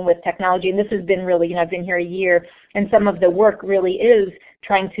happening with technology. And this has been really, I've been here a year, and some of the work really is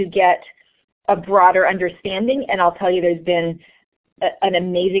trying to get a broader understanding. And I'll tell you, there's been an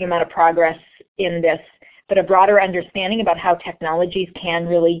amazing amount of progress in this, but a broader understanding about how technologies can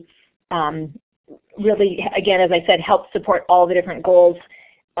really, again, as I said, help support all the different goals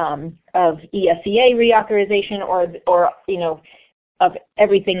of ESEA reauthorization or of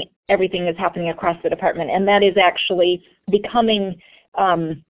everything that's happening across the department. And that is actually becoming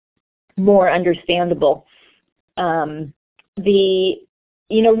more understandable. Really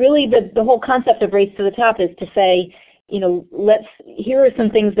the whole concept of Race to the Top is to say, here are some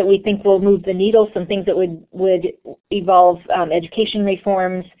things that we think will move the needle, some things that would evolve education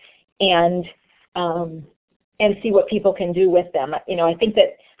reforms, and see what people can do with them. I think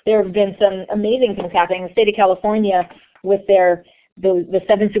that there have been some amazing things happening in the state of California with the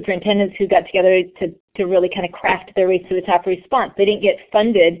 7 superintendents who got together to really kind of craft their Race to the Top response. They didn't get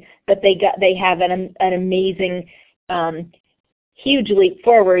funded, but they have an amazing, huge leap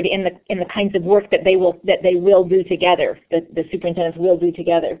forward in the kinds of work that they will do together. The superintendents will do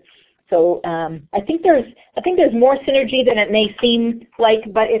together. So I think there's more synergy than it may seem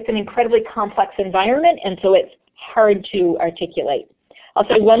like, but it's an incredibly complex environment, and so it's hard to articulate. I'll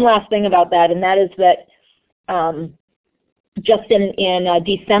say one last thing about that, and that is that just in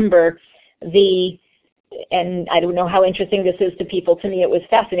December, and I don't know how interesting this is to people, to me it was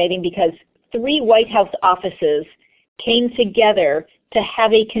fascinating because 3 White House offices came together to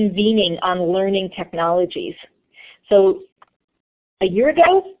have a convening on learning technologies. So a year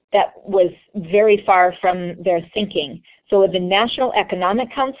ago, that was very far from their thinking. So the National Economic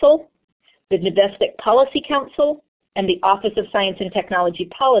Council, the Domestic Policy Council, and the Office of Science and Technology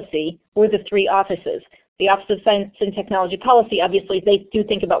Policy were the 3 offices. The Office of Science and Technology Policy, obviously, they do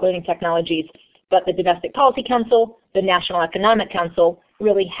think about learning technologies, but the Domestic Policy Council, the National Economic Council,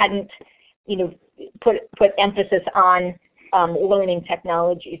 really hadn't, put emphasis on learning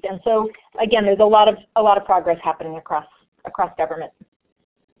technologies. And so, again, there's a lot of progress happening across government.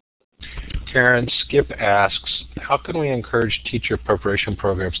 Karen, Skip asks, how can we encourage teacher preparation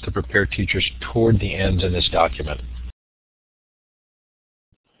programs to prepare teachers toward the ends in this document?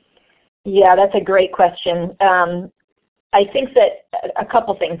 Yeah, that's a great question. I think that a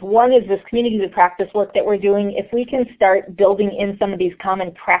couple things. One is this community of practice work that we're doing. If we can start building in some of these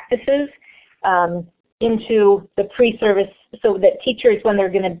common practices into the pre-service so that teachers, when they're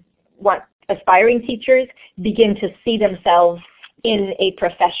going to want aspiring teachers, begin to see themselves in a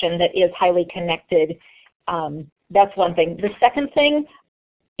profession that is highly connected. That's one thing. The second thing,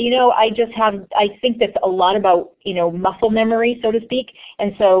 I think that's a lot about, muscle memory, so to speak.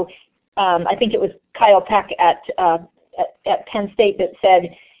 And so I think it was Kyle Peck at Penn State that said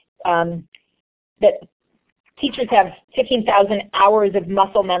that teachers have 15,000 hours of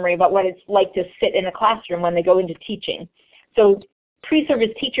muscle memory about what it's like to sit in a classroom when they go into teaching. So pre-service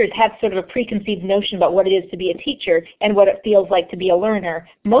teachers have sort of a preconceived notion about what it is to be a teacher and what it feels like to be a learner,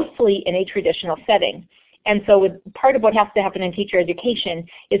 mostly in a traditional setting. And so part of what has to happen in teacher education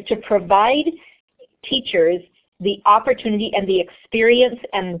is to provide teachers the opportunity and the experience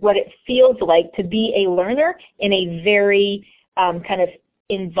and what it feels like to be a learner in a very kind of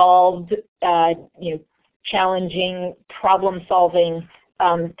involved, challenging, problem-solving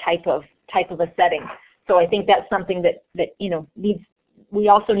type of a setting. So I think that's something that needs. We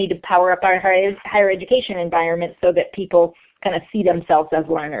also need to power up our higher education environment so that people kind of see themselves as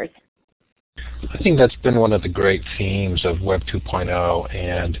learners. I think that's been one of the great themes of Web 2.0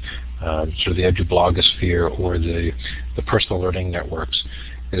 and sort of the edublogosphere or the personal learning networks,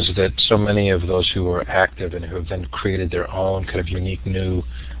 is that so many of those who are active and who have then created their own kind of unique new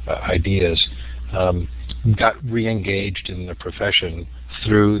ideas got re-engaged in the profession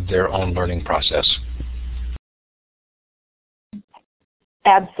through their own learning process.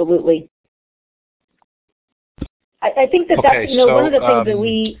 Absolutely. I think that Okay, that's, so, one of the things that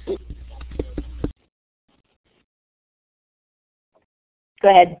we... Go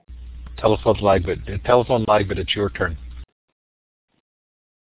ahead. telephone lag, but it's your turn.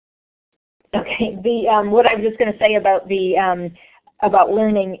 Okay. What I was just going to say about about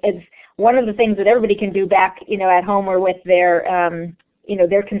learning is one of the things that everybody can do back, at home or with their,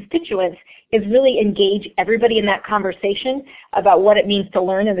 their constituents is really engage everybody in that conversation about what it means to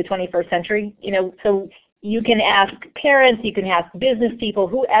learn in the 21st century. So you can ask parents, you can ask business people,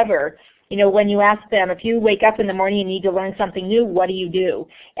 whoever. When you ask them, if you wake up in the morning and need to learn something new, what do you do?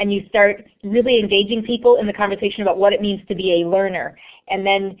 And you start really engaging people in the conversation about what it means to be a learner. And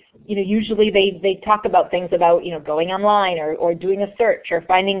then, usually they talk about things about, going online or doing a search or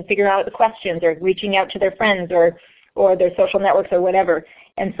figuring out the questions or reaching out to their friends or their social networks or whatever.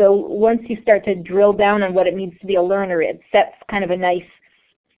 And so once you start to drill down on what it means to be a learner, it sets kind of a nice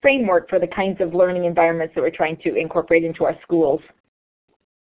framework for the kinds of learning environments that we're trying to incorporate into our schools.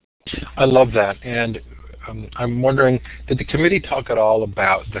 I love that, and I'm wondering, did the committee talk at all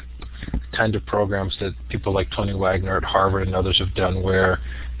about the kind of programs that people like Tony Wagner at Harvard and others have done where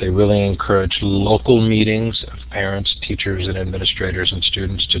they really encourage local meetings of parents, teachers, and administrators and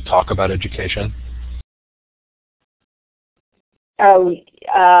students to talk about education?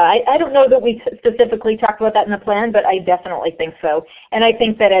 I don't know that we specifically talked about that in the plan, but I definitely think so. And I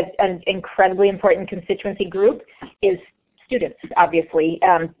think that an incredibly important constituency group is students, obviously.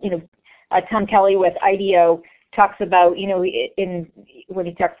 Tom Kelly with IDEO talks about, when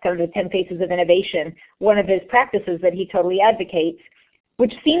he talks kind of the 10 Phases of Innovation, one of his practices that he totally advocates,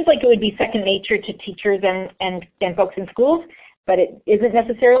 which seems like it would be second nature to teachers and folks in schools, but it isn't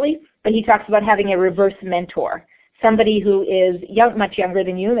necessarily. But he talks about having a reverse mentor, somebody who is much younger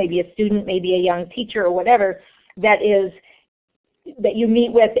than you, maybe a student, maybe a young teacher or whatever, that you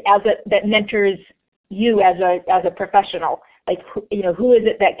meet with that mentors you as a professional. Like, who is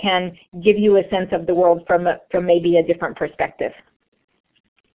it that can give you a sense of the world from maybe a different perspective?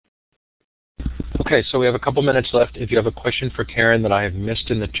 Okay, so we have a couple minutes left. If you have a question for Karen that I have missed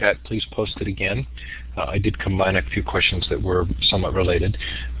in the chat, please post it again. I did combine a few questions that were somewhat related.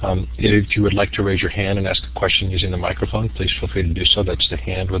 If you would like to raise your hand and ask a question using the microphone, please feel free to do so. That's the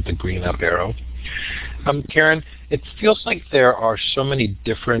hand with the green up arrow. Karen, it feels like there are so many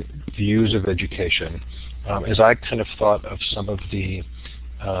different views of education. As I kind of thought of some of the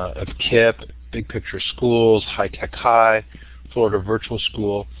of KIP, Big Picture Schools, High Tech High, Florida Virtual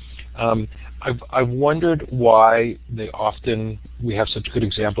School, I've wondered why we have such good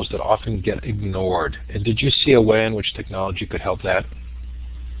examples that often get ignored. And did you see a way in which technology could help that?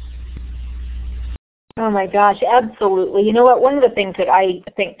 Oh my gosh, absolutely. You know what, one of the things that I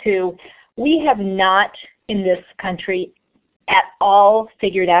think too, we have not in this country at all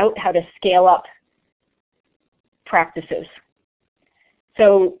figured out how to scale up practices.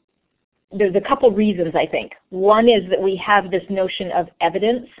 So there's a couple reasons, I think. One is that we have this notion of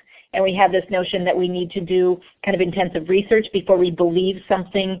evidence, and we have this notion that we need to do kind of intensive research before we believe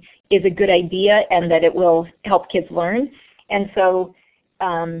something is a good idea and that it will help kids learn. And so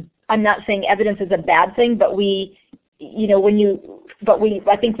I'm not saying evidence is a bad thing, but I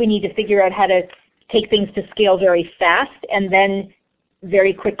think we need to figure out how to take things to scale very fast and then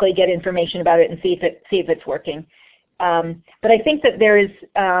very quickly get information about it and see if it's working. But I think that there is,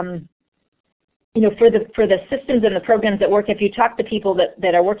 for the systems and the programs that work, if you talk to people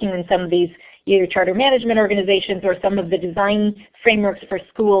that are working in some of these either charter management organizations or some of the design frameworks for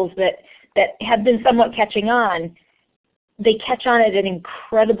schools that have been somewhat catching on, they catch on at an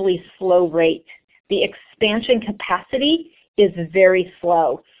incredibly slow rate. The expansion capacity is very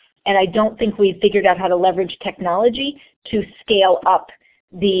slow. And I don't think we've figured out how to leverage technology to scale up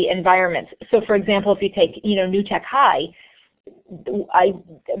the environments. So for example, if you take New Tech High, a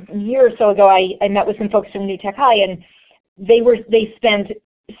year or so ago I met with some folks from New Tech High, and they spend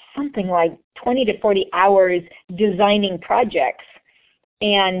something like 20 to 40 hours designing projects,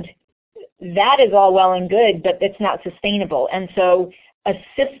 and that is all well and good, but it's not sustainable. And so a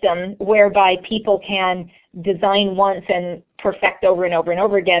system whereby people can design once and perfect over and over and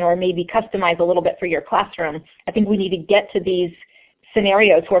over again, or maybe customize a little bit for your classroom. I think we need to get to these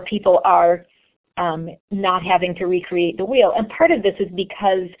scenarios where people are not having to recreate the wheel. And part of this is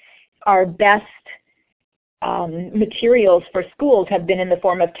because our best materials for schools have been in the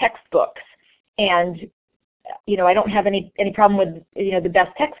form of textbooks. And I don't have any problem with the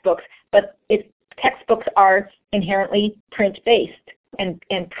best textbooks, but textbooks are inherently print-based,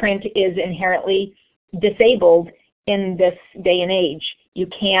 and print is inherently disabled in this day and age.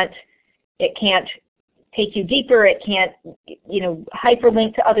 It can't take you deeper. It can't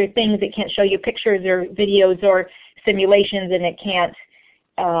hyperlink to other things. It can't show you pictures or videos or simulations, and it can't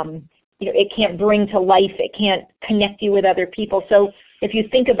it can't bring to life, it can't connect you with other people. So if you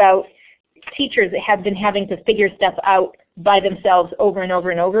think about teachers that have been having to figure stuff out by themselves over and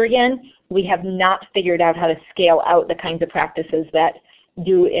over and over again, we have not figured out how to scale out the kinds of practices that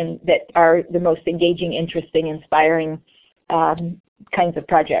that are the most engaging, interesting, inspiring kinds of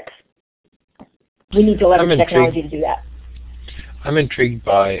projects. We need to leverage technology to do that. I'm intrigued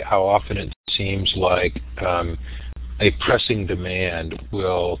by how often it seems like a pressing demand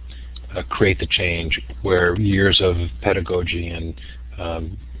will create the change where years of pedagogy and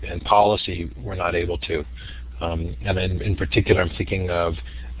policy were not able to. And in particular, I'm thinking of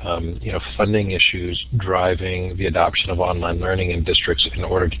funding issues driving the adoption of online learning in districts in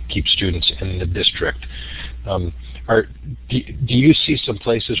order to keep students in the district. Do you see some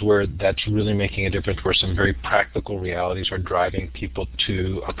places where that's really making a difference, where some very practical realities are driving people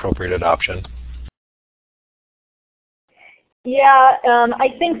to appropriate adoption? Yeah,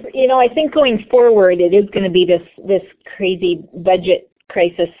 I think going forward, it is going to be this crazy budget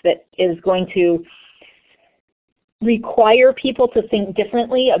crisis that is going to require people to think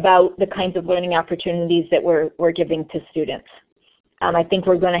differently about the kinds of learning opportunities that we're giving to students. I think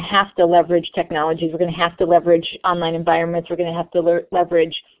we're going to have to leverage technologies. We're going to have to leverage online environments. We're going to have to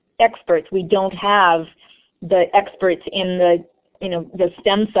leverage experts. We don't have the experts in the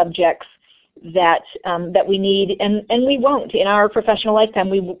STEM subjects that we need, and we won't in our professional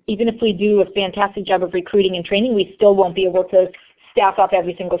lifetime. Even if we do a fantastic job of recruiting and training, we still won't be able to staff up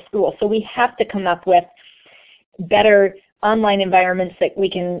every single school. So we have to come up with better online environments that we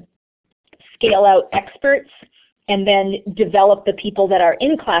can scale out experts and then develop the people that are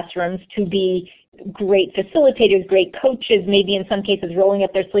in classrooms to be great facilitators, great coaches, maybe in some cases rolling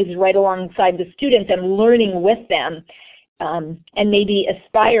up their sleeves right alongside the students and learning with them, and maybe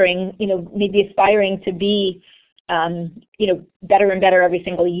aspiring to be better and better every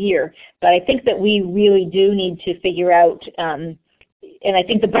single year. But I think that we really do need to figure out, and I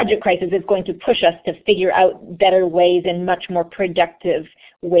think the budget crisis is going to push us to figure out better ways and much more productive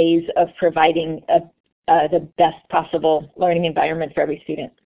ways of providing the best possible learning environment for every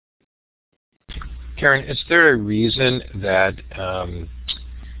student. Karen, is there a reason that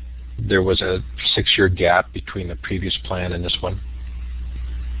there was a 6-year gap between the previous plan and this one?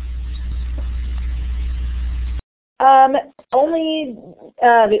 Only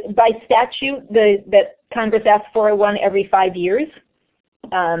by statute that Congress asked for one every 5 years.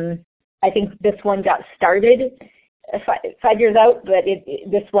 I think this one got started 5 years out, but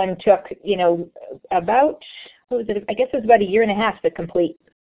this one took, about, I guess it was about 1.5 years to complete.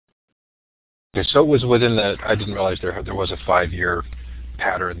 Okay, so it was within I didn't realize there was a 5-year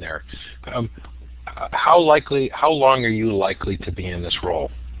pattern there. How long are you likely to be in this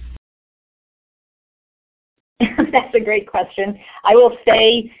role? That's a great question. I will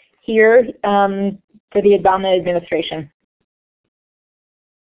stay here for the Obama administration.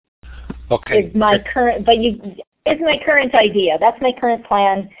 Okay. Is my current idea. That's my current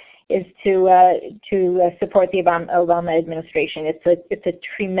plan, is to support the Obama administration. It's a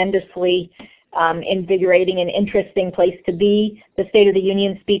tremendously invigorating and interesting place to be. The State of the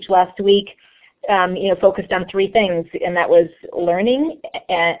Union speech last week, focused on 3 things, and that was learning,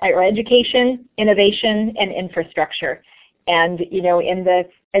 or education, innovation, and infrastructure. And in the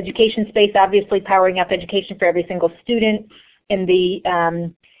education space, obviously powering up education for every single student. In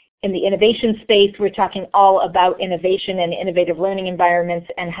the innovation space, we're talking all about innovation and innovative learning environments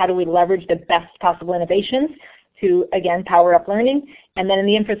and how do we leverage the best possible innovations to, again, power up learning. And then in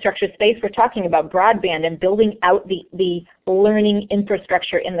the infrastructure space, we're talking about broadband and building out the learning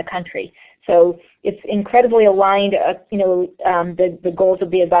infrastructure in the country. So it's incredibly aligned, the goals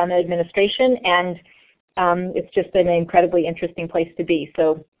of the Obama administration, and it's just an incredibly interesting place to be.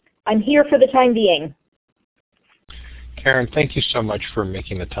 So I'm here for the time being. Karen, thank you so much for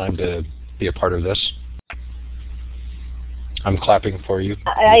making the time to be a part of this. I'm clapping for you.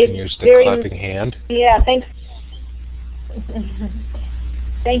 You can use the clapping hand. Yeah, thanks.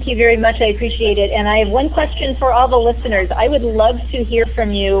 Thank you very much. I appreciate it. And I have one question for all the listeners. I would love to hear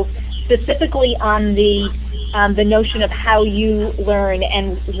from you specifically on the notion of how you learn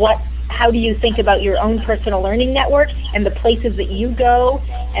and how do you think about your own personal learning network and the places that you go,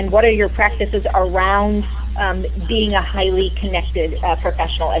 and what are your practices around being a highly connected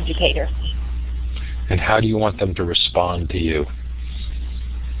professional educator? And how do you want them to respond to you?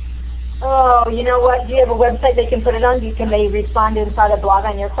 Oh, you know what? Do you have a website they can put it on? Can they respond inside a blog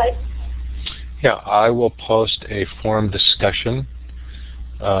on your site? Yeah, I will post a forum discussion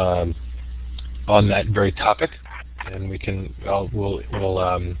on that very topic. and we'll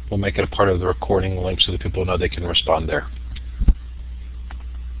make it a part of the recording link so that people know they can respond there.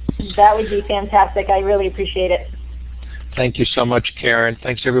 That would be fantastic. I really appreciate it. Thank you so much, Karen.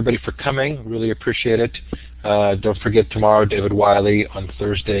 Thanks everybody for coming. Really appreciate it. Don't forget tomorrow, David Wiley. On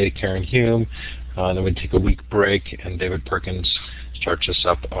Thursday, Karen Hume. Then we take a week break, and David Perkins starts us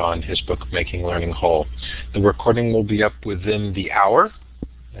up on his book, Making Learning Whole. The recording will be up within the hour,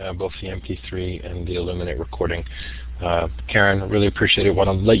 both the MP3 and the Illuminate recording. Karen, really appreciate it. Want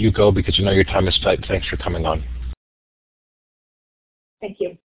to let you go because I know your time is tight. Thanks for coming on. Thank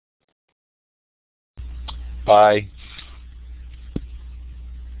you. Bye.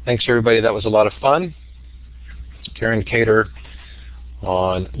 Thanks, everybody. That was a lot of fun. Karen Cator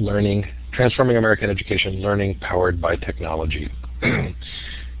on transforming American education, learning powered by technology.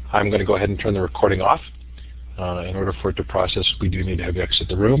 I'm going to go ahead and turn the recording off. In order for it to process, we do need to have you exit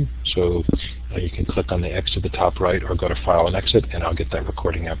the room. So you can click on the X at the top right or go to File and Exit, and I'll get that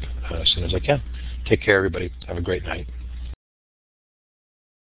recording up as soon as I can. Take care, everybody. Have a great night.